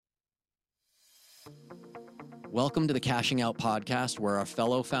Welcome to the Cashing Out podcast, where our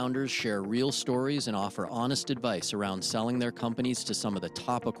fellow founders share real stories and offer honest advice around selling their companies to some of the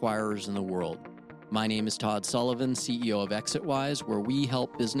top acquirers in the world. My name is Todd Sullivan, CEO of ExitWise, where we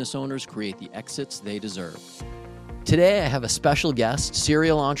help business owners create the exits they deserve. Today, I have a special guest,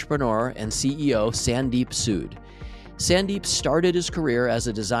 serial entrepreneur and CEO Sandeep Sood. Sandeep started his career as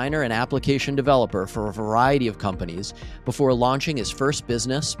a designer and application developer for a variety of companies before launching his first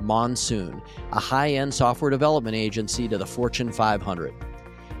business, Monsoon, a high-end software development agency to the Fortune 500.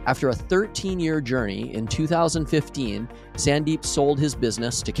 After a 13-year journey, in 2015, Sandeep sold his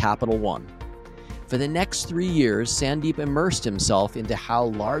business to Capital One. For the next 3 years, Sandeep immersed himself into how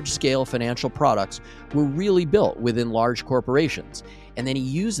large-scale financial products were really built within large corporations, and then he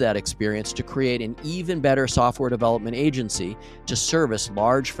used that experience to create an even better software development agency to service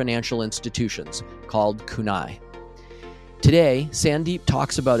large financial institutions called Kunai. Today, Sandeep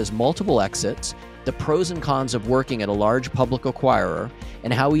talks about his multiple exits, the pros and cons of working at a large public acquirer,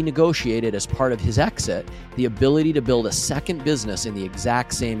 and how he negotiated as part of his exit the ability to build a second business in the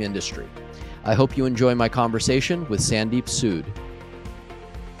exact same industry. I hope you enjoy my conversation with Sandeep Sood.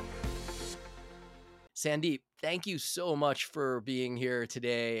 Sandeep, thank you so much for being here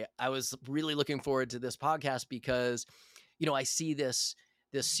today. I was really looking forward to this podcast because, I see this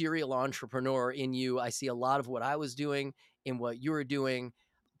serial entrepreneur in you. I see a lot of what I was doing in what you were doing,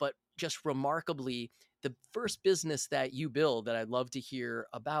 but just remarkably, the first business that you build that I'd love to hear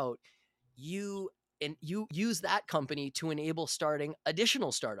about, you use that company to enable starting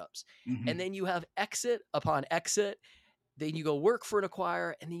additional startups. Mm-hmm. And then you have exit upon exit. Then you go work for an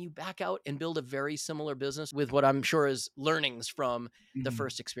acquirer, and then you back out and build a very similar business with what I'm sure is learnings from the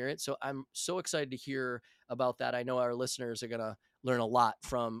first experience. So I'm so excited to hear about that. I know our listeners are going to learn a lot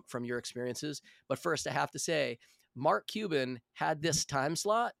from your experiences. But first, I have to say, Mark Cuban had this time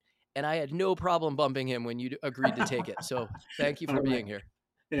slot, and I had no problem bumping him when you agreed to take it. So thank you for being here.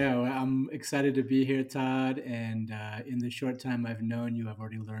 Yeah, well, I'm excited to be here, Todd. And in the short time I've known you, I've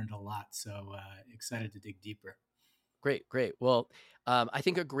already learned a lot. So excited to dig deeper. Great. Well, I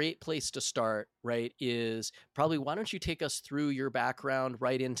think a great place to start, right, is probably why don't you take us through your background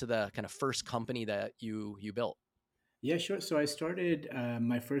right into the kind of first company that you built? Yeah, sure. So I started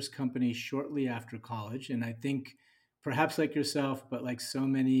my first company shortly after college. And I think perhaps like yourself, but like so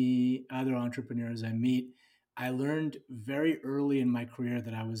many other entrepreneurs I meet, I learned very early in my career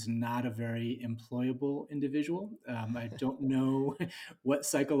that I was not a very employable individual. I don't know what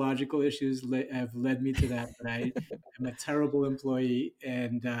psychological issues have led me to that, but I am a terrible employee.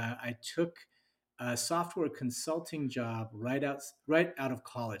 And I took a software consulting job right out of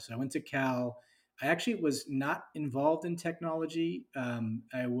college. So I went to Cal. I actually was not involved in technology.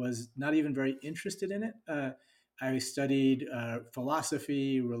 I was not even very interested in it. I studied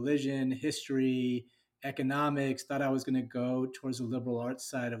philosophy, religion, history, economics, thought I was going to go towards the liberal arts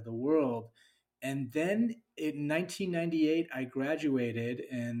side of the world. And then in 1998, I graduated,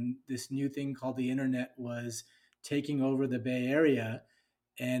 and this new thing called the internet was taking over the Bay Area.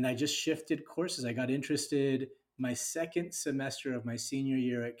 And I just shifted courses. I got interested my second semester of my senior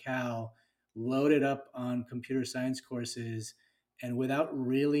year at Cal, loaded up on computer science courses. And without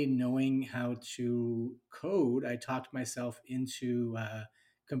really knowing how to code, I talked myself into a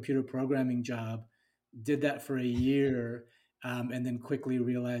computer programming job, did that for a year, and then quickly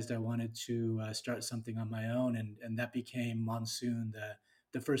realized I wanted to start something on my own. And that became Monsoon,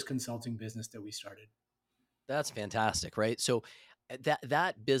 the first consulting business that we started. That's fantastic, right? So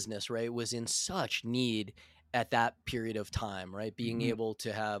that business, right, was in such need at that period of time, right? Being Mhm. able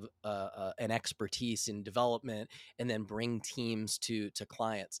to have an expertise in development and then bring teams to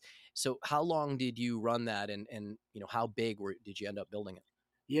clients. So how long did you run that, and how big did you end up building it?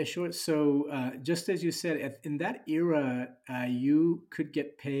 Yeah, sure. So, just as you said, in that era, you could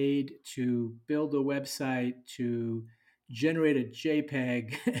get paid to build a website, to generate a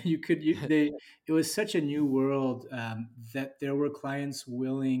JPEG. It was such a new world that there were clients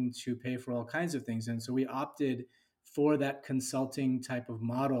willing to pay for all kinds of things, and so we opted for that consulting type of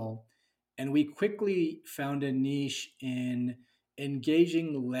model, and we quickly found a niche in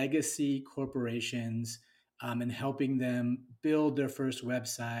engaging legacy corporations and helping them build their first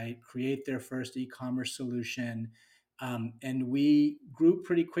website, create their first e-commerce solution. And we grew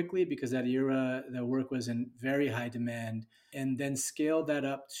pretty quickly because that era, the work was in very high demand, and then scaled that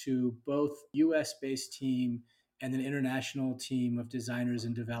up to both US based team and an international team of designers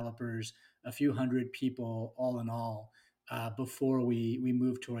and developers, a few hundred people all in all, before we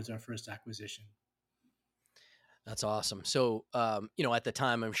moved towards our first acquisition. That's awesome. So, at the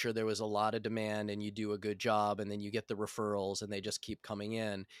time, I'm sure there was a lot of demand, and you do a good job, and then you get the referrals, and they just keep coming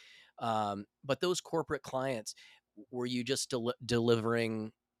in. But those corporate clients, were you just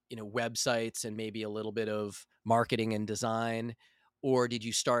delivering, websites and maybe a little bit of marketing and design? Or did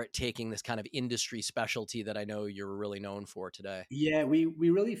you start taking this kind of industry specialty that I know you're really known for today? Yeah, we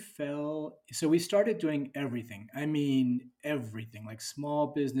really fell. So we started doing everything. I mean, everything like small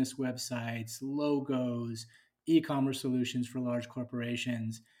business websites, logos, e-commerce solutions for large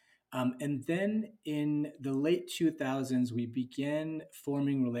corporations. And then in the late 2000s, we began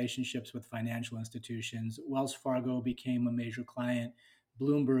forming relationships with financial institutions. Wells Fargo became a major client.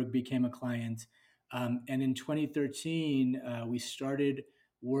 Bloomberg became a client. And in 2013, we started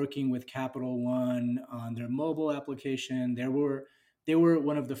working with Capital One on their mobile application. They were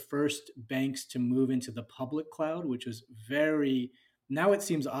one of the first banks to move into the public cloud, which was very, now it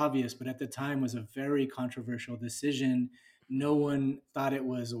seems obvious, but at the time was a very controversial decision. No one thought it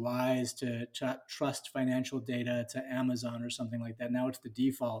was wise to trust financial data to Amazon or something like that. Now it's the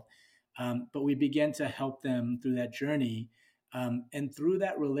default. But we began to help them through that journey. And through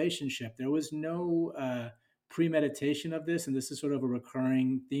that relationship, there was no premeditation of this. And this is sort of a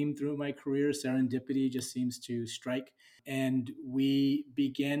recurring theme through my career. Serendipity just seems to strike. And we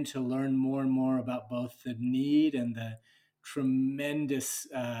began to learn more and more about both the need and the tremendous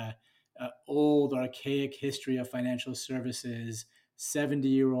old archaic history of financial services,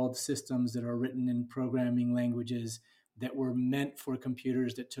 70-year-old systems that are written in programming languages that were meant for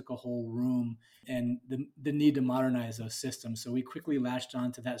computers that took a whole room, and the need to modernize those systems. So we quickly latched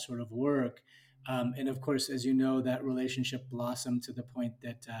on to that sort of work. And of course, as you know, that relationship blossomed to the point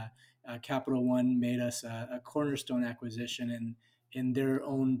that Capital One made us a cornerstone acquisition in their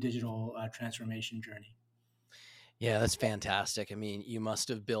own digital transformation journey. Yeah, that's fantastic. I mean, you must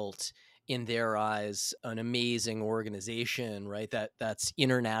have built, in their eyes, an amazing organization, right? That's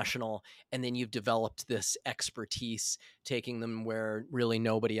international, and then you've developed this expertise, taking them where really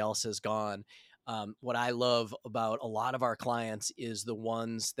nobody else has gone. What I love about a lot of our clients is the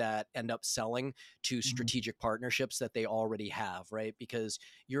ones that end up selling to Mhm. strategic partnerships that they already have, right? Because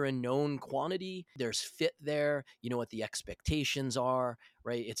you're a known quantity, there's fit there, you know what the expectations are,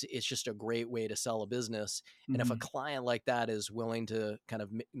 right? It's just a great way to sell a business. And if a Mhm. client like that is willing to kind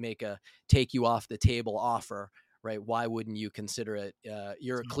of make a take you off the table offer, right? Why wouldn't you consider it?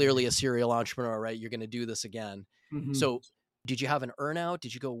 You're clearly Totally. a serial entrepreneur, right? You're going to do this again. Mhm. So, did you have an earnout?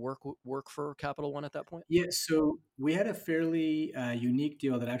 Did you go work for Capital One at that point? Yeah, so we had a fairly unique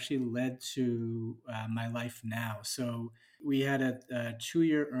deal that actually led to my life now. So we had a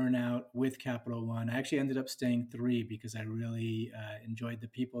 2-year earnout with Capital One. I actually ended up staying 3 because I really enjoyed the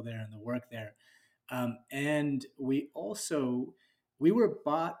people there and the work there. And we were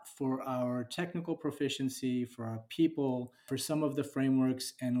bought for our technical proficiency, for our people, for some of the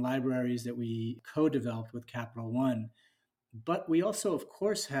frameworks and libraries that we co-developed with Capital One. But we also, of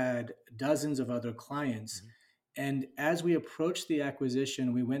course, had dozens of other clients. Mhm. And as we approached the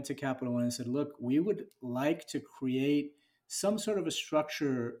acquisition, we went to Capital One and said, look, we would like to create some sort of a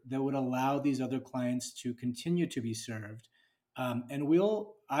structure that would allow these other clients to continue to be served. And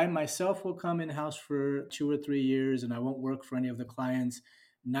I myself will come in house for 2 or 3 years and I won't work for any of the clients.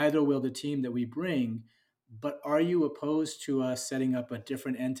 Neither will the team that we bring. But are you opposed to us setting up a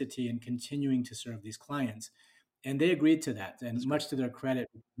different entity and continuing to serve these clients? And they agreed to that. And That's great. much to their credit,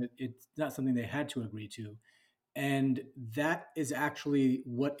 it's not something they had to agree to. And that is actually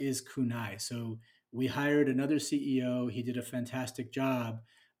what is Kunai. So we hired another CEO. He did a fantastic job,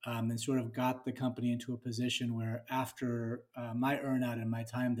 and sort of got the company into a position where after my earnout and my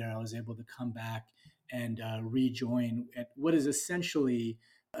time there, I was able to come back and rejoin at what is essentially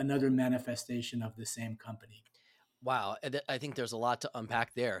another manifestation of the same company. Wow, I think there's a lot to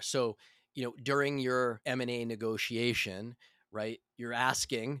unpack there. So, during your M&A negotiation, right, you're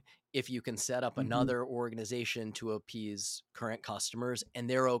asking if you can set up Mhm. another organization to appease current customers, and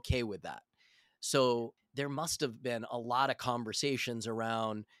they're okay with that. So there must have been a lot of conversations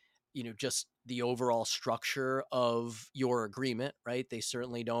around, just the overall structure of your agreement, right? They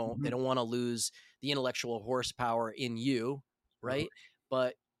certainly they Mhm. don't want to lose the intellectual horsepower in you, right?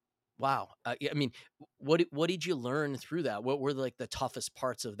 But wow. I mean, what did you learn through that? What were like the toughest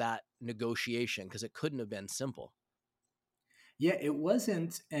parts of that negotiation? Because it couldn't have been simple. Yeah, it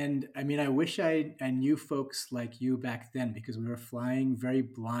wasn't. And I mean, I wish I knew folks like you back then because we were flying very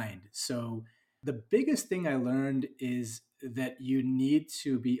blind. So the biggest thing I learned is that you need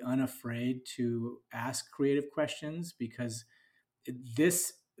to be unafraid to ask creative questions because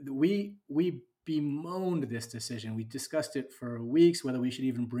this we bemoaned this decision. We discussed it for weeks, whether we should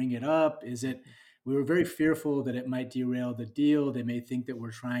even bring it up. Is it Mhm. We were very fearful that it might derail the deal. They may think that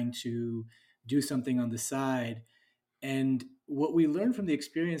we're trying to do something on the side. And what we learned from the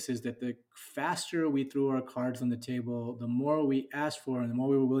experience is that the faster we threw our cards on the table, the more we asked for and the more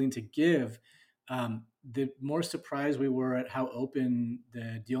we were willing to give, the more surprised we were at how open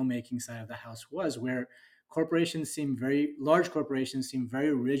the deal making side of the house was, where large corporations seem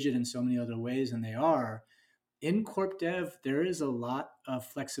very rigid in so many other ways, and they are. In corp dev, there is a lot of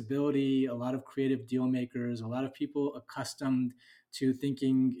flexibility, a lot of creative deal makers, a lot of people accustomed to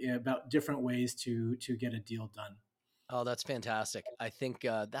thinking about different ways to get a deal done. Oh, that's fantastic. I think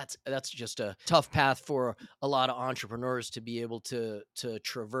that's just a tough path for a lot of entrepreneurs to be able to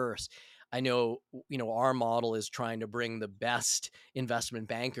traverse. I know, our model is trying to bring the best investment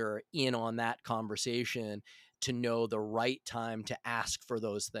banker in on that conversation to know the right time to ask for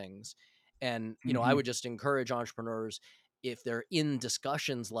those things. And, I would Hmm. just encourage entrepreneurs, if they're in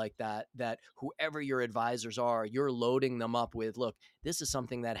discussions like that, that whoever your advisors are, you're loading them up with, look, this is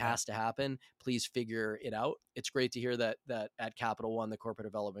something that Yeah. has to happen. Please figure it out. It's great to hear that at Capital One, the corporate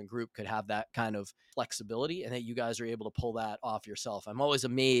development group could have that kind of flexibility, and that you guys are able to pull that off yourself. I'm always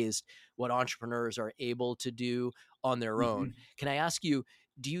amazed what entrepreneurs are able to do on their own. Hmm. Can I ask you,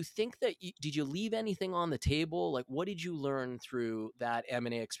 do you think that did you leave anything on the table? Like, what did you learn through that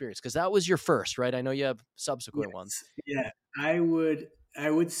M&A experience? Because that was your first, right? I know you have subsequent ones. Yes. Yeah. I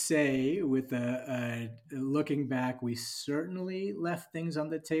would say with looking back, we certainly left things on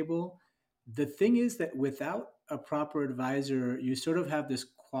the table. The thing is that without a proper advisor, you sort of have this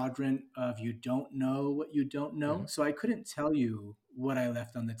quadrant of you don't know what you don't know. Mhm. So I couldn't tell you what I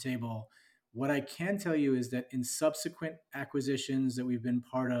left on the table. What I can tell you is that in subsequent acquisitions that we've been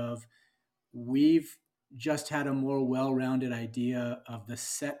part of, we've just had a more well-rounded idea of the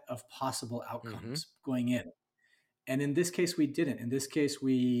set of possible Mhm. outcomes going in. And in this case, we didn't. In this case,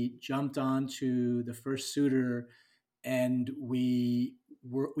 we jumped on to the first suitor, and we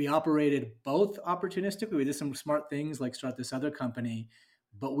operated both opportunistically. We did some smart things like start this other company,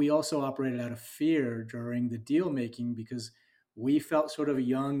 but we also operated out of fear during the deal making because we felt sort of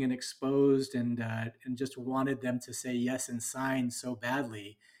young and exposed, and just wanted them to say yes and sign so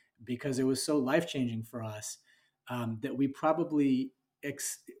badly because it was so life changing for us, that we probably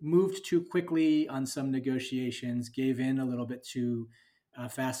moved too quickly on some negotiations, gave in a little bit too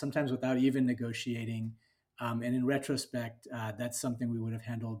fast, sometimes without even negotiating. And in retrospect, that's something we would have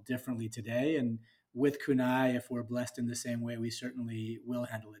handled differently today. And with Kunai, if we're blessed in the same way, we certainly will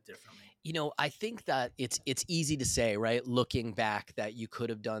handle it differently. I think that it's easy to say, right, looking back, that you could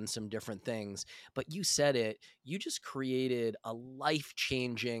have done some different things, but you said it, you just created a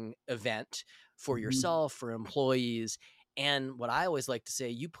life-changing event for Mhm. yourself, for employees, and what I always like to say,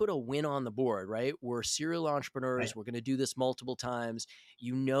 you put a win on the board, right? We're serial Right. entrepreneurs, we're going to do this multiple times.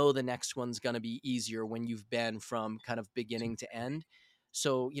 You know the next one's going to be easier when you've been from kind of beginning to end.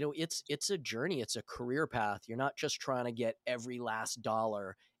 So, it's a journey, it's a career path. You're not just trying to get every last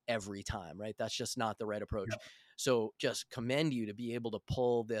dollar every time, right? That's just not the right approach. Yeah. So just commend you to be able to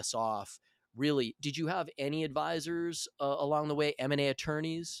pull this off. Really, did you have any advisors along the way? M&A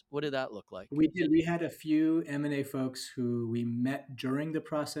attorneys? What did that look like? We did. We had a few M&A folks who we met during the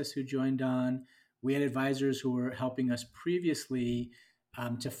process who joined on. We had advisors who were helping us previously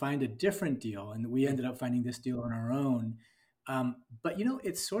to find a different deal, and we Mm. ended up finding this deal on our own. But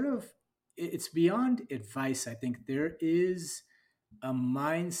it's sort of it's beyond advice. I think there is a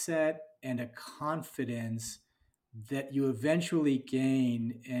mindset and a confidence that you eventually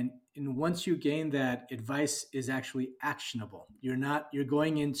gain, and once you gain that, advice is actually actionable. You're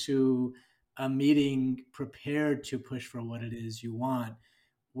going into a meeting prepared to push for what it is you want,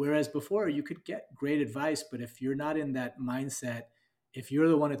 whereas before you could get great advice, but if you're not in that mindset, if you're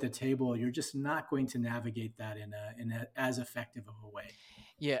the one at the table, you're just not going to navigate that in a as effective of a way.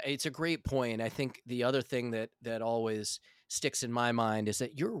 Yeah, it's a great point. I think the other thing that always sticks in my mind is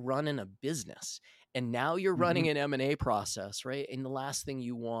that you're running a business, and now you're Hmm. running an M&A process, right? And the last thing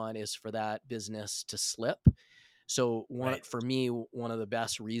you want is for that business to slip. So Right. for me, one of the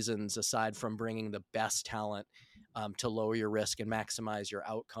best reasons, aside from bringing the best talent to lower your risk and maximize your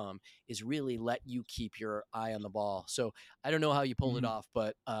outcome, is really let you keep your eye on the ball. So I don't know how you pulled it Hmm. off,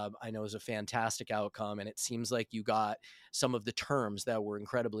 but I know it was a fantastic outcome, and it seems like you got some of the terms that were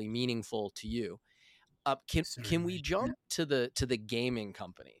incredibly meaningful to you. Can we Certainly. Yeah. jump to the gaming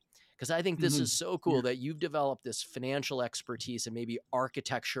company? Because I think this is Hmm. so Yeah. cool that you've developed this financial expertise and maybe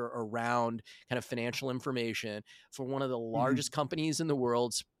architecture around kind of financial information for one of the Hmm. largest companies in the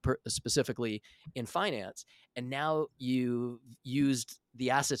world, specifically in finance. And now you've used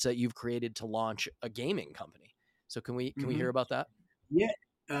the assets that you've created to launch a gaming company. So can we Hmm. hear about that? Yeah.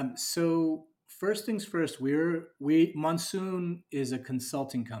 So first things first, we Monsoon is a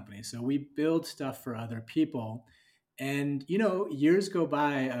consulting company, so we build stuff for other people, And, you know, years go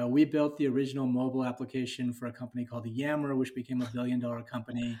by. We built the original mobile application for a company called Yammer, which became a $1 billion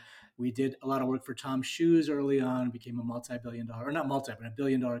company. We did a lot of work for Tom's Shoes early on, became a multi-billion dollar, or not multi, but $1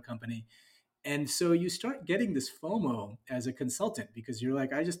 billion company. And so you start getting this FOMO as a consultant because you're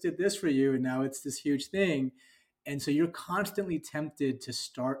like, I just did this for you, and now it's this huge thing. And so you're constantly tempted to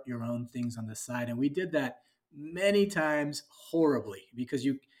start your own things on the side. And we did that many times horribly because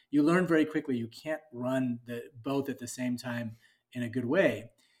you learn very quickly you can't run the both at the same time in a good way.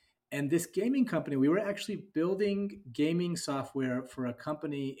 And this gaming company, we were actually building gaming software for a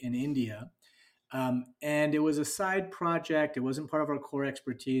company in India. And it was a side project. It wasn't part of our core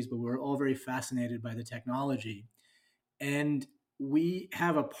expertise, but we were all very fascinated by the technology. And we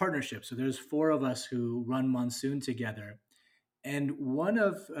have a partnership. So there's four of us who run Monsoon together. And one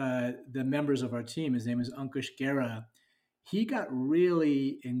of the members of our team, his name is Ankush Gera, he got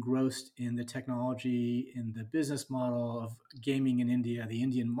really engrossed in the technology, in the business model of gaming in India, the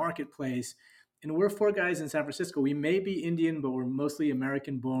Indian marketplace. And we're four guys in San Francisco. We may be Indian, but we're mostly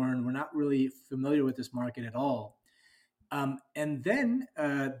American born. We're not really familiar with this market at all. And then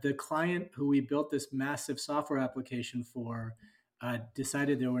the client who we built this massive software application for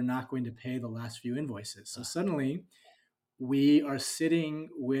decided they were not going to pay the last few invoices. So suddenly we are sitting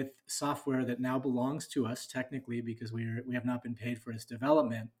with software that now belongs to us technically because we have not been paid for its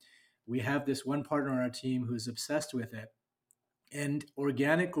development. We have this one partner on our team who's obsessed with it. And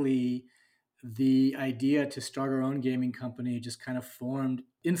organically, the idea to start our own gaming company just kind of formed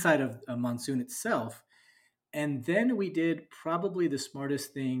inside of Monsoon itself. And then we did probably the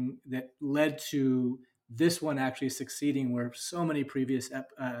smartest thing that led to this one actually succeeding where so many previous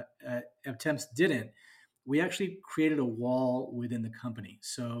attempts didn't. We actually created a wall within the company.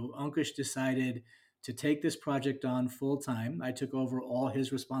 So Ankush decided to take this project on full time. I took over all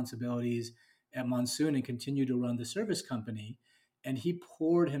his responsibilities at Monsoon and continued to run the service company. And he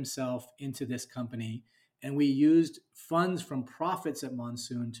poured himself into this company. And we used funds from profits at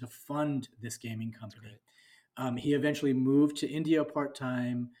Monsoon to fund this gaming company. He eventually moved to India part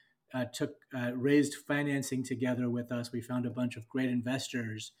time, raised financing together with us. We found a bunch of great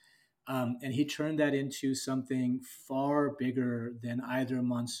investors, and he turned that into something far bigger than either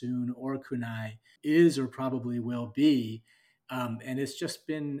Monsoon or Kunai is or probably will be. And it's just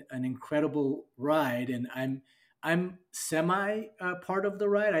been an incredible ride. And I'm semi part of the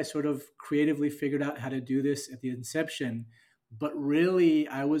ride. I sort of creatively figured out how to do this at the inception, but really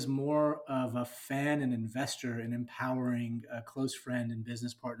I was more of a fan and investor in empowering a close friend and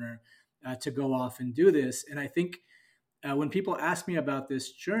business partner to go off and do this. And I think when people ask me about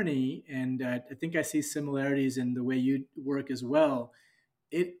this journey, and I think I see similarities in the way you work as well,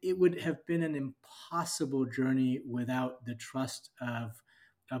 it would have been an impossible journey without the trust of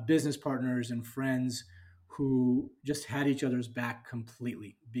business partners and friends who just had each other's back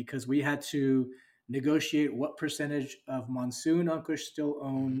completely because we had to negotiate what percentage of Monsoon Ankush still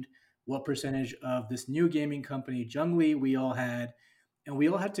owned, what percentage of this new gaming company, Jungli, we all had. And we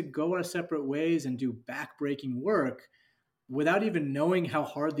all had to go our separate ways and do backbreaking work without even knowing how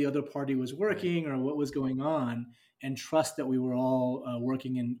hard the other party was working or what was going on, and trust that we were all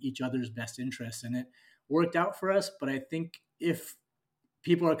working in each other's best interests. And it worked out for us. But I think if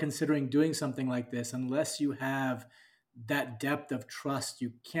people are considering doing something like this, unless you have that depth of trust,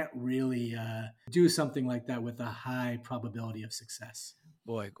 you can't really do something like that with a high probability of success.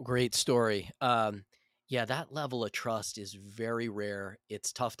 Boy, great story. Yeah, that level of trust is very rare.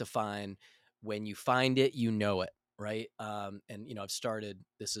 It's tough to find. When you find it, you know it, right? And I've started.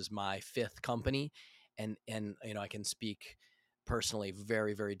 This is my fifth company, and I can speak personally.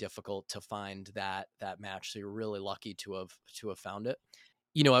 Very, very difficult to find that match. So you're really lucky to have found it.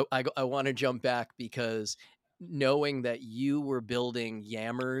 I want to jump back because knowing that you were building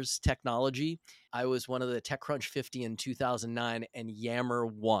Yammer's technology, I was one of the TechCrunch 50 in 2009, and Yammer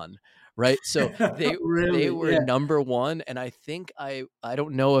won, right? So they Really? were Yeah. number one, and I think I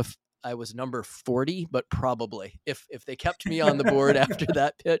don't know if I was number 40, but probably if they kept me on the board after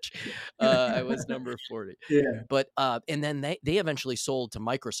that pitch, I was number 40. Yeah. But and then they eventually sold to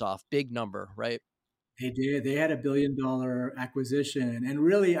Microsoft, big number, right? They did. They had $1 billion acquisition. And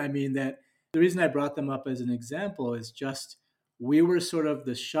really, I mean, that the reason I brought them up as an example is just we were sort of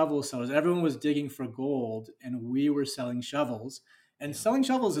the shovel sellers. Everyone was digging for gold, and we were selling shovels. And Yeah, selling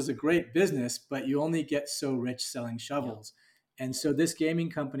shovels is a great business, but you only get so rich selling yeah. shovels. And so this gaming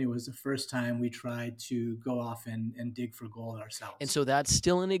company was the first time we tried to go off and dig for gold And ourselves. so that's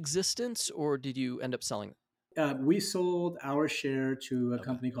still in existence, or did you end up selling it? We sold our share to a Okay,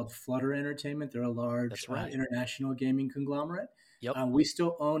 company called Flutter Entertainment. They're a large that's right. international gaming conglomerate. Yep. We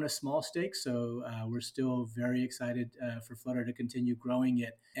still own a small stake, so we're still very excited for Flutter to continue growing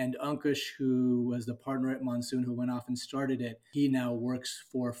it. And Ankush, who was the partner at Monsoon, who went off and started it, he now works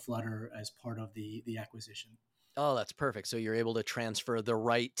for Flutter as part of the acquisition. Oh, that's perfect. So you're able to transfer the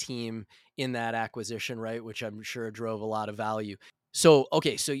right team in that acquisition, right? Which I'm sure drove a lot of value. So,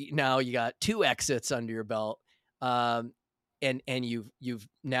 okay, so now you got two exits under your belt. Um, and you've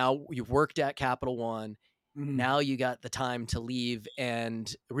worked at Capital One. Mhm. Now you got the time to leave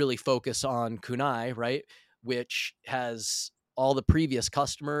and really focus on Kunai, right? Which has all the previous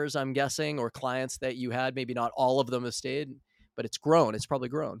customers, I'm guessing, or clients that you had. Maybe not all of them have stayed, but it's grown. It's probably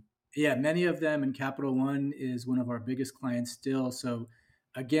grown. Yeah, many of them, and Capital One is one of our biggest clients still. So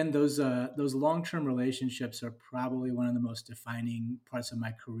again, those long-term relationships are probably one of the most defining parts of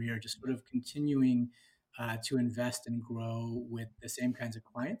my career. Just sort of continuing to invest and grow with the same kinds of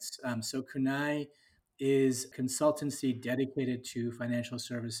clients. So Kunai is consultancy dedicated to financial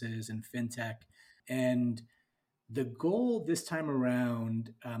services and fintech, and the goal this time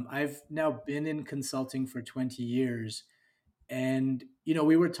around, I've now been in consulting for 20 years, and,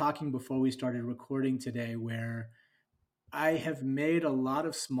 we were talking before we started recording today where I have made a lot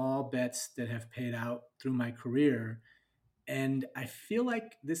of small bets that have paid out through my career. And I feel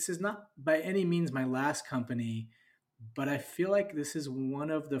like this is not by any means my last company, but I feel like this is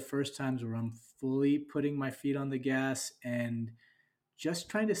one of the first times where I'm fully putting my feet on the gas and just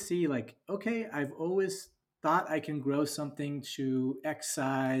trying to see, like, okay, I've always thought I can grow something to X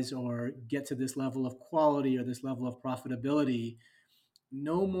size or get to this level of quality or this level of profitability.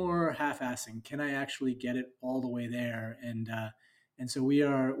 No more half-assing. Can I actually get it all the way there? And so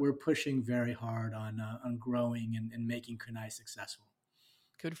we're pushing very hard on growing and making Kunai successful.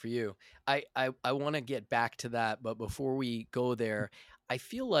 Good for you. I want to get back to that, but before we go there, I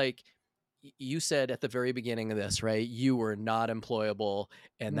feel like you said at the very beginning of this, right? You were not employable,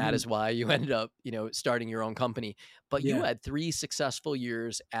 and that Mhm. is why you ended up, starting your own company. But you Yeah, had 3 successful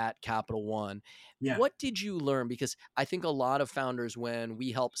years at Capital One. yeah, What did you learn? Because I think a lot of founders, when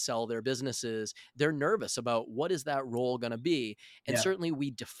we help sell their businesses, they're nervous about what is that role going to be. And yeah, certainly we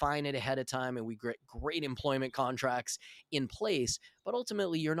define it ahead of time and we get great employment contracts in place, but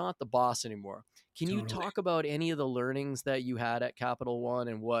ultimately you're not the boss anymore. Can you totally. talk about any of the learnings that you had at Capital One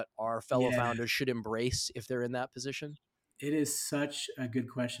and what our fellow Yeah, founders should embrace if they're in that position? it is such a good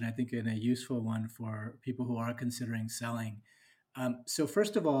question. I think, and a useful one for people who are considering selling. So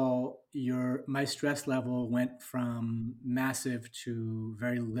first of all, your my stress level went from massive to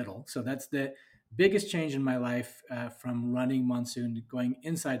very little. So that's the biggest change in my life from running Monsoon to going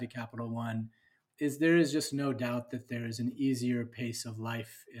inside to Capital One. Is there is just no doubt that there is an easier pace of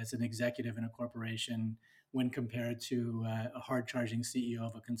life as an executive in a corporation when compared to a hard charging CEO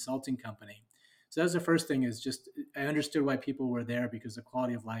of a consulting company. So that was the first thing. Is just I understood why people were there because the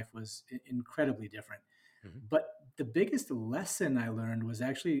quality of life was incredibly different. Mhm. But the biggest lesson I learned was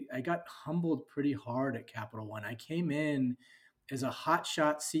actually I got humbled pretty hard at Capital One. I came in as a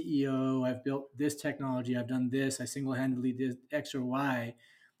hotshot CEO. I've built this technology. I've done this. I single handedly did X or Y.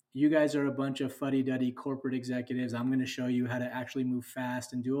 You guys are a bunch of fuddy duddy corporate executives. I'm going to show you how to actually move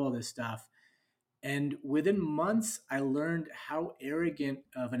fast and do all this stuff. And within months, I learned how arrogant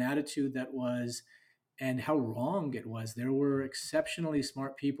of an attitude that was and how wrong it was. There were exceptionally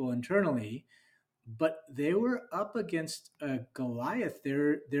smart people internally, but they were up against Goliath.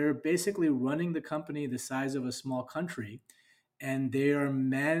 They're basically running the company the size of a small country, and they are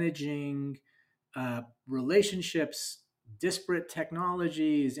managing relationships, disparate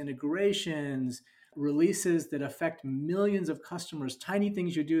technologies, integrations, releases that affect millions of customers. Tiny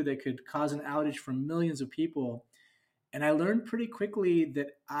things you do that could cause an outage for millions of people. And I learned pretty quickly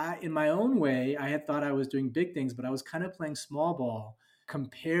that in my own way, I had thought I was doing big things, but I was kind of playing small ball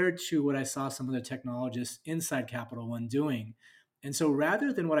compared to what I saw some of the technologists inside Capital One doing. And so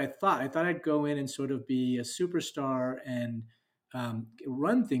rather than what I thought I'd go in and sort of be a superstar and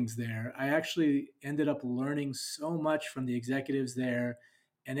run things there. I actually ended up learning so much from the executives there.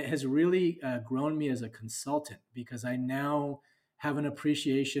 And it has really grown me as a consultant because I now have an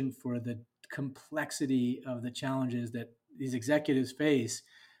appreciation for the complexity of the challenges that these executives face.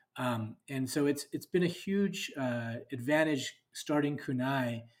 And so it's been a huge advantage starting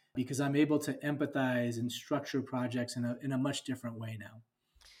Kunai because I'm able to empathize and structure projects in a much different way now.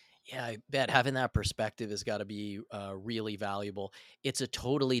 Yeah, I bet having that perspective has got to be really valuable. It's a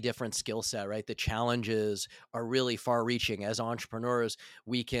totally different skill set, right? The challenges are really far reaching. As entrepreneurs,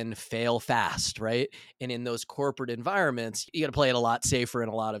 we can fail fast, right? And in those corporate environments, you got to play it a lot safer in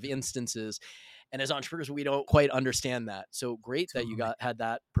a lot of instances. And as entrepreneurs, we don't quite understand that. So great that you Totally. had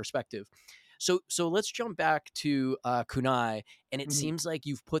that perspective. So let's jump back to Kunai, and it Mhm. seems like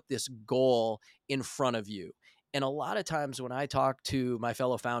you've put this goal in front of you. And a lot of times when I talk to my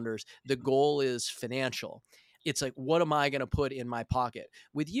fellow founders, the goal is financial. It's like, what am I going to put in my pocket?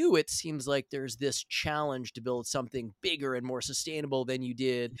 With you, it seems like there's this challenge to build something bigger and more sustainable than you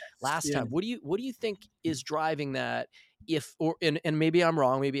did Yes. last Yeah. time. What do you think is driving that? If or and maybe I'm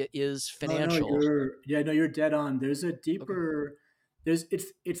wrong, maybe it is Oh no, financial. you're dead on. There's a Okay. deeper there's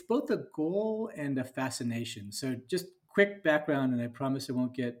it's both a goal and a fascination. So just quick background, and I promise it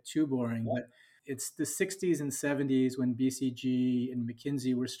won't get too boring, but it's the 60s and 70s when BCG and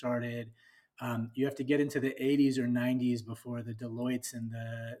McKinsey were started. You have to get into the 80s or 90s before the Deloittes and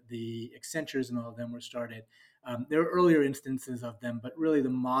the Accentures and all of them were started. There are earlier instances of them, but really the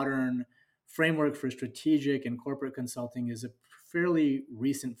modern framework for strategic and corporate consulting is a fairly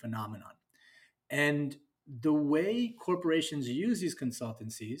recent phenomenon. And the way corporations use these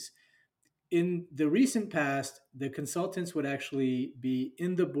consultancies, in the recent past, the consultants would actually be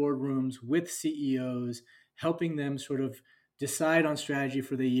in the boardrooms with CEOs, helping them sort of decide on strategy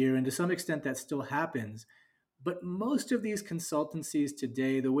for the year. And to some extent, that still happens. But most of these consultancies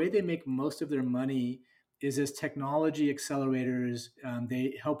today, the way they make most of their money is as technology accelerators.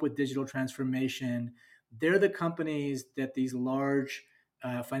 They help with digital transformation. They're the companies that these large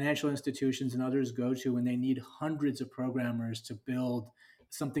financial institutions and others go to when they need hundreds of programmers to build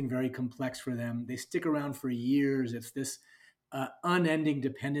something very complex for them. They stick around for years. It's this unending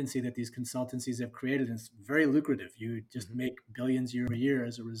dependency that these consultancies have created. And it's very lucrative. You just Mhm. make billions year over year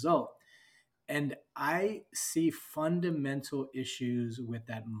as a result. And I see fundamental issues with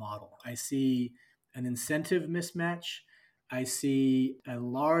that model. I see an incentive mismatch. I see a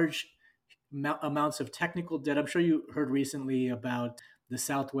large amounts of technical debt. I'm sure you heard recently about the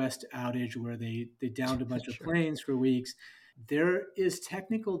Southwest outage where they downed a bunch of Sure. planes for weeks. There is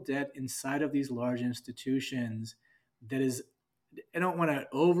technical debt inside of these large institutions that is, I don't want to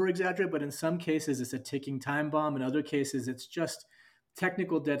over exaggerate, but in some cases it's a ticking time bomb. In other cases, it's just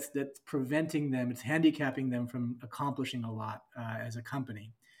technical debts that's preventing them, it's handicapping them from accomplishing a lot as a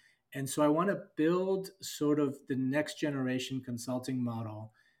company. And so I want to build sort of the next generation consulting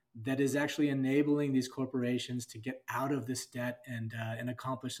model that is actually enabling these corporations to get out of this debt and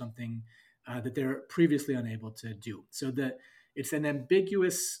accomplish something that they're previously unable to do. So that it's an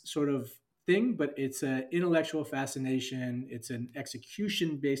ambiguous sort of thing, but it's an intellectual fascination. It's an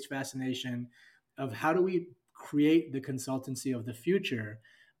execution based fascination of how do we create the consultancy of the future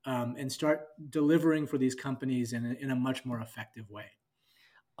and start delivering for these companies in a much more effective way.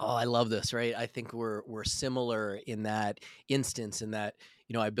 Oh, I love this, right? I think we're similar in that instance in that,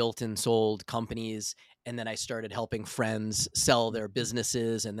 I built and sold companies, and then I started helping friends sell their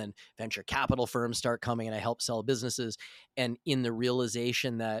businesses, and then venture capital firms start coming and I help sell businesses. And in the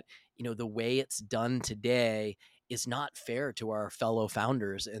realization that, the way it's done today is not fair to our fellow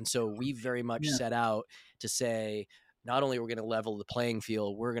founders. And so we very much Yeah. set out to say, not only are we going to level the playing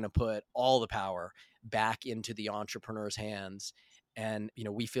field, we're going to put all the power back into the entrepreneur's hands. And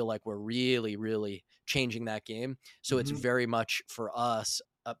we feel like we're really, really changing that game. So it's Hmm. very much for us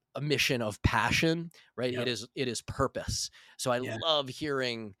a mission of passion, right? Yep. It is purpose. So I Yeah. love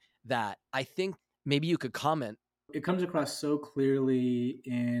hearing that. I think maybe you could comment. It comes across so clearly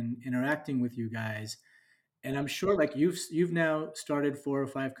in interacting with you guys. And I'm sure like you've now started 4 or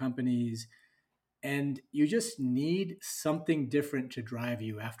 5 companies and you just need something different to drive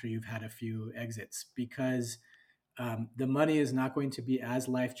you after you've had a few exits because the money is not going to be as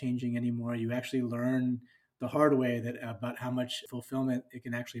life changing anymore. You actually learn the hard way that about how much fulfillment it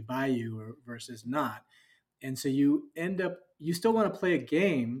can actually buy you or versus not. And so you still want to play a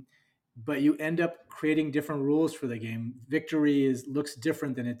game, but you end up creating different rules for the game. Victory is looks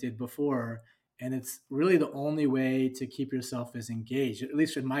different than it did before, and it's really the only way to keep yourself as engaged, at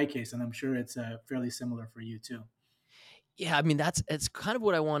least in my case, and I'm sure it's fairly similar for you too. Yeah, I mean it's kind of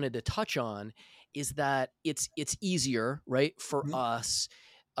what I wanted to touch on is that it's easier, right, for Mhm. us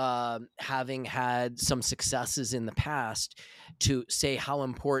having had some successes in the past to say how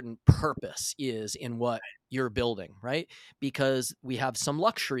important purpose is in what you're building, right? Because we have some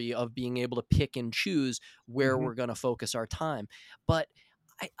luxury of being able to pick and choose where Mhm. we're going to focus our time. But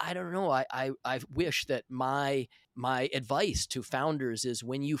I don't know. I wish that my advice to founders is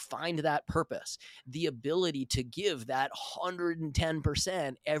when you find that purpose, the ability to give that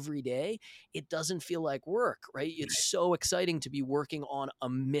 110% every day, it doesn't feel like work, right? It's so exciting to be working on a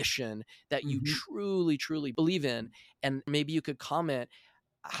mission that you Mhm. truly, truly believe in. And maybe you could comment,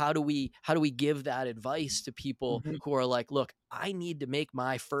 how do we give that advice to people Mhm. who are like, look, I need to make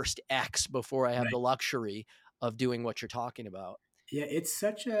my first X before I have Right. the luxury of doing what you're talking about? Yeah, it's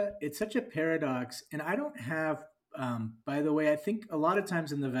such a paradox, and I don't have. By the way, I think a lot of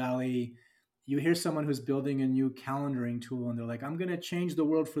times in the valley, you hear someone who's building a new calendaring tool, and they're like, "I'm going to change the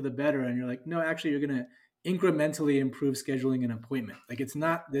world for the better," and you're like, "No, actually, you're going to incrementally improve scheduling an appointment." Like it's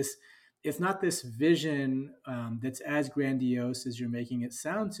not this vision that's as grandiose as you're making it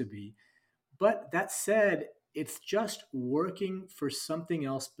sound to be. But that said, it's just working for something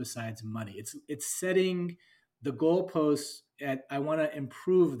else besides money. It's setting the goalposts at I want to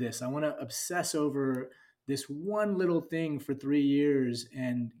improve this. I want to obsess over this one little thing for 3 years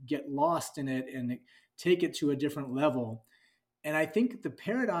and get lost in it and take it to a different level. And I think the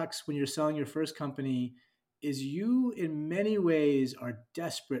paradox when you're selling your first company is you, in many ways, are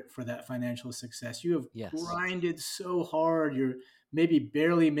desperate for that financial success. You have Yes. grinded so hard. You're maybe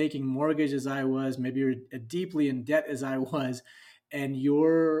barely making mortgage as I was. Maybe you're deeply in debt as I was, and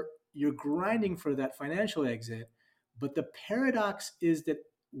you're grinding for that financial exit. But the paradox is that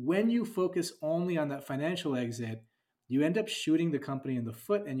when you focus only on that financial exit, you end up shooting the company in the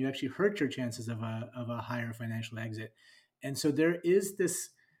foot, and you actually hurt your chances of a higher financial exit. And so there is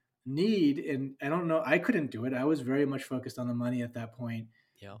this need, and I don't know, I couldn't do it. I was very much focused on the money at that point,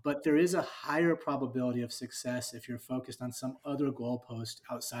 Yeah. but there is a higher probability of success if you're focused on some other goalpost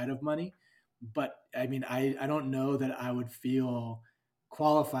outside of money. But I mean, I don't know that I would feel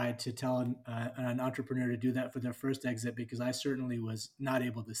qualified to tell an entrepreneur to do that for their first exit, because I certainly was not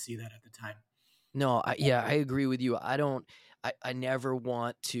able to see that at the time. No, yeah, I agree with you. I never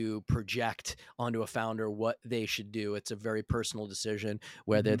want to project onto a founder what they should do. It's a very personal decision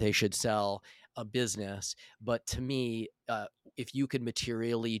whether Mhm. they should sell a business. But to me, if you could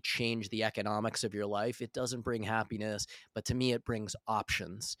materially change the economics of your life, it doesn't bring happiness, but to me, it brings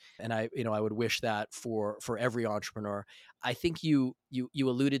options. And I would wish that for every entrepreneur. I think you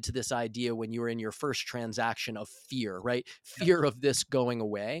alluded to this idea when you were in your first transaction of fear, right? Yep. Fear of this going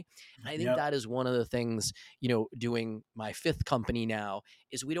away. I think Yep. that is one of the things, doing my fifth company now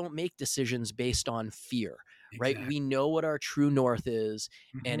is we don't make decisions based on fear, right? We Exactly. know what our true north is,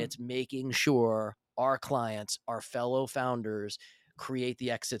 and Mhm. it's making sure our clients, our fellow founders, create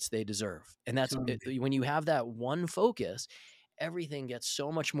the exits they deserve. And that's Totally. when you have that one focus, everything gets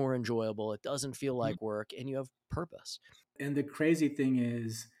so much more enjoyable. It doesn't feel Mhm. like work, and you have purpose. And the crazy thing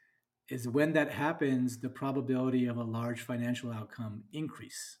is when that happens, the probability of a large financial outcome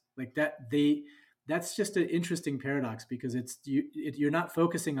increase. Like that's just an interesting paradox, because you're not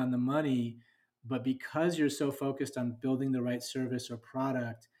focusing on the money, but because you're so focused on building the right service or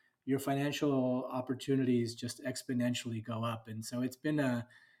product, your financial opportunities just exponentially go up. And so it's been a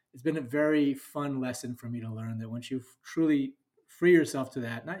very fun lesson for me to learn that once you truly free yourself to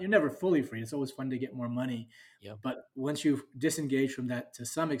that, not you're never fully free. It's always fun to get more money, Yep. but once you disengage from that to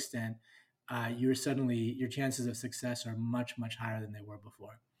some extent, your chances of success are much much higher than they were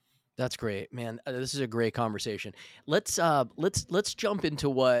before. That's great, man. This is a great conversation. Let's jump into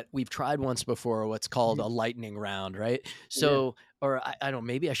what we've tried once before, what's called Mhm. a lightning round, right? Yeah. So, or I don't,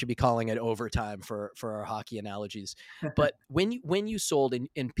 maybe I should be calling it overtime for our hockey analogies. But when you sold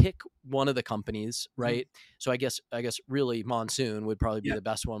and pick one of the companies, Mhm. right? So I guess really Monsoon would probably be Yeah. the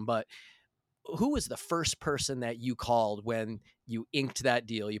best one. But who was the first person that you called when you inked that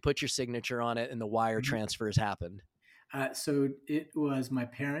deal? You put your signature on it, and the wire Mhm. transfers happened. So it was my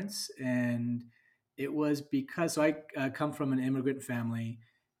parents, and it was because so I come from an immigrant family,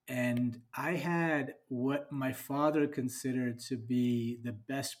 and I had what my father considered to be the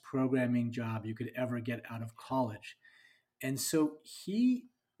best programming job you could ever get out of college. And so he,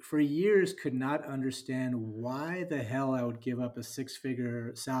 for years, could not understand why the hell I would give up a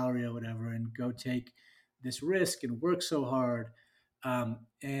six-figure salary or whatever and go take this risk and work so hard.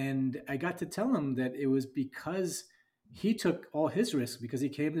 And I got to tell him that it was because he took all his risks, because he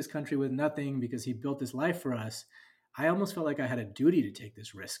came to this country with nothing, because he built this life for us. I almost felt like I had a duty to take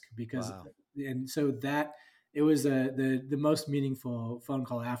this risk because, Wow. and so that it was the most meaningful phone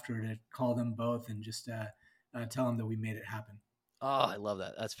call after, to call them both and just tell them that we made it happen. Oh, I love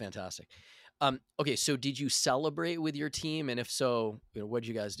that. That's fantastic. Okay, so did you celebrate with your team? And if so, what did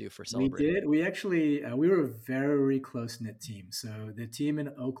you guys do for We celebrating? did. We actually we were a very close knit team. So the team in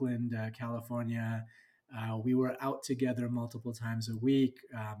Oakland, California, we were out together multiple times a week.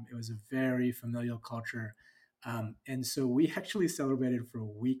 It was a very familial culture, and so we actually celebrated for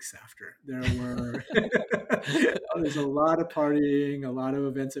weeks after. There were there's a lot of partying, a lot of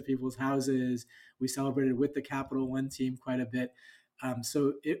events at people's houses. We celebrated with the Capital One team quite a bit.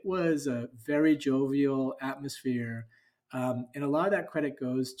 So it was a very jovial atmosphere. And a lot of that credit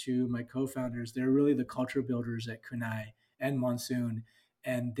goes to my co-founders. They're really the culture builders at Kunai and Monsoon,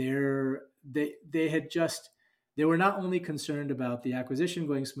 and they had just they were not only concerned about the acquisition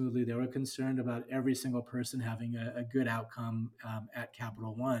going smoothly, they were concerned about every single person having a good outcome at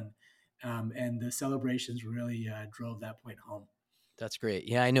Capital One. And the celebrations really drove that point home. That's great.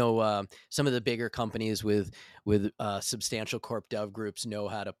 Yeah, I know some of the bigger companies with substantial corp dev groups know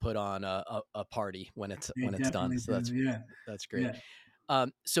how to put on a party when it's They done. definitely So do. Yeah. that's great. Yeah.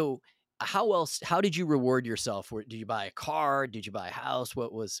 So how did you reward yourself? Did you buy a car? Did you buy a house?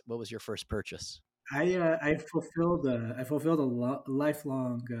 What was your first purchase? I fulfilled a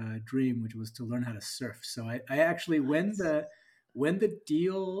lifelong dream, which was to learn how to surf. So I actually Nice. when the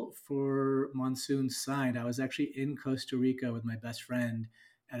deal for Monsoon signed, I was actually in Costa Rica with my best friend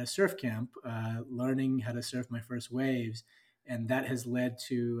at a surf camp, learning how to surf my first waves, and that has led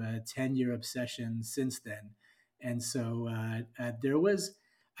to a 10-year obsession since then. And so there was.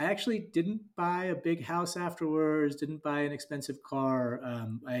 I actually didn't buy a big house afterwards. Didn't buy an expensive car.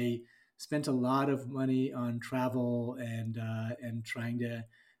 I spent a lot of money on travel and trying to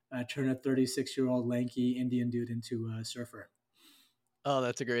turn a 36-year-old lanky Indian dude into a surfer. Oh,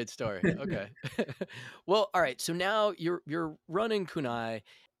 that's a great story. Okay. Well, all right. So now you're running Kunai.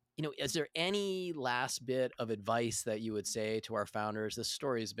 Is there any last bit of advice that you would say to our founders? This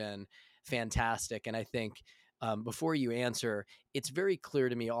story's been fantastic. And I think before you answer, it's very clear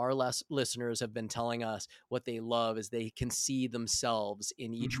to me our listeners have been telling us what they love is they can see themselves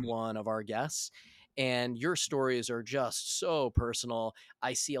in each Mhm. one of our guests. And your stories are just so personal.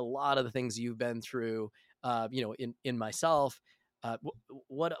 I see a lot of the things you've been through, in myself.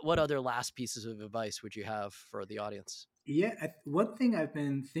 What other last pieces of advice would you have for the audience? Yeah, one thing I've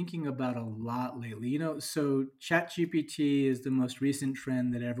been thinking about a lot lately, so ChatGPT is the most recent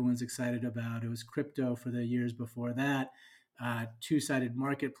trend that everyone's excited about. It was crypto for the years before that, two-sided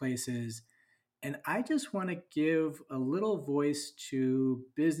marketplaces. And I just want to give a little voice to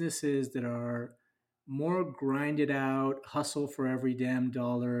businesses that are more grinded out, hustle for every damn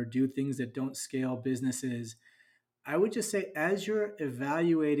dollar, do things that don't scale businesses. I would just say, as you're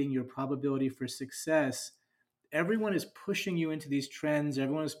evaluating your probability for success, everyone is pushing you into these trends.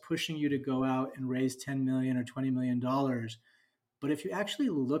 Everyone is pushing you to go out and raise 10 million or $20 million. But if you actually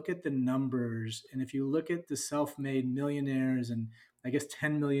look at the numbers and if you look at the self made millionaires, and I guess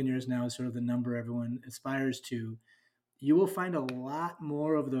 10 millionaires now is sort of the number everyone aspires to, you will find a lot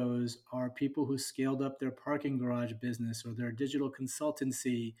more of those are people who scaled up their parking garage business or their digital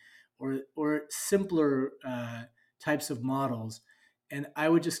consultancy or simpler types of models. And I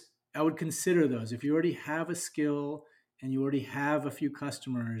would consider those. If you already have a skill and you already have a few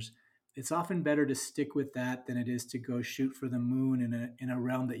customers, it's often better to stick with that than it is to go shoot for the moon in a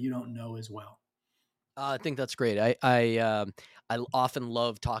realm that you don't know as well. I think that's great. I often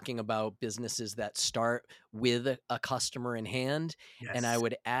love talking about businesses that start with a customer in hand, and I Yes.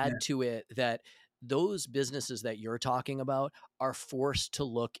 would Yeah. add to it that those businesses that you're talking about are forced to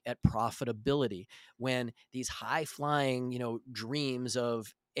look at profitability when these high flying, dreams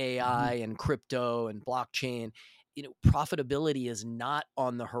of AI Mhm. and crypto and blockchain. Profitability is not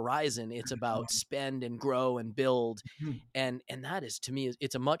on the horizon. It's Oh, about spend and grow and build, mhm. and that is to me,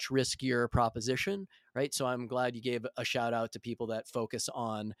 it's a much riskier proposition, right? So I'm glad you gave a shout out to people that focus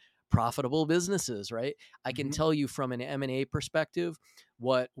on profitable businesses, right? I can Mhm. tell you from an M&A perspective,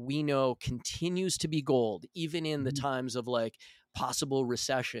 what we know continues to be gold, even in the Mhm. times of like possible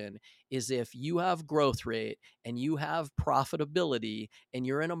recession, is if you have growth rate and you have profitability and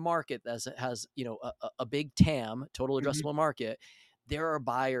you're in a market that has a big TAM, total Mhm. addressable market, there are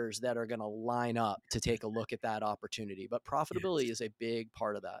buyers that are going to line up to take a look at that opportunity. But profitability Yes. is a big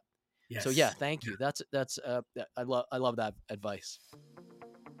part of that. So yeah, Yes. thank you. That's I love that advice.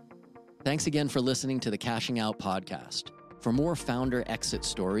 Thanks again for listening to the Cashing Out podcast. For more founder exit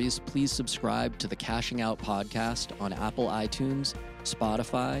stories, please subscribe to the Cashing Out podcast on Apple iTunes,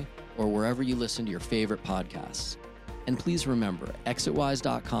 Spotify, or wherever you listen to your favorite podcasts. And please remember,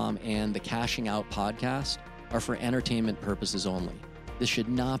 exitwise.com and the Cashing Out podcast are for entertainment purposes only. This should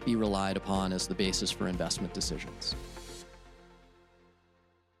not be relied upon as the basis for investment decisions.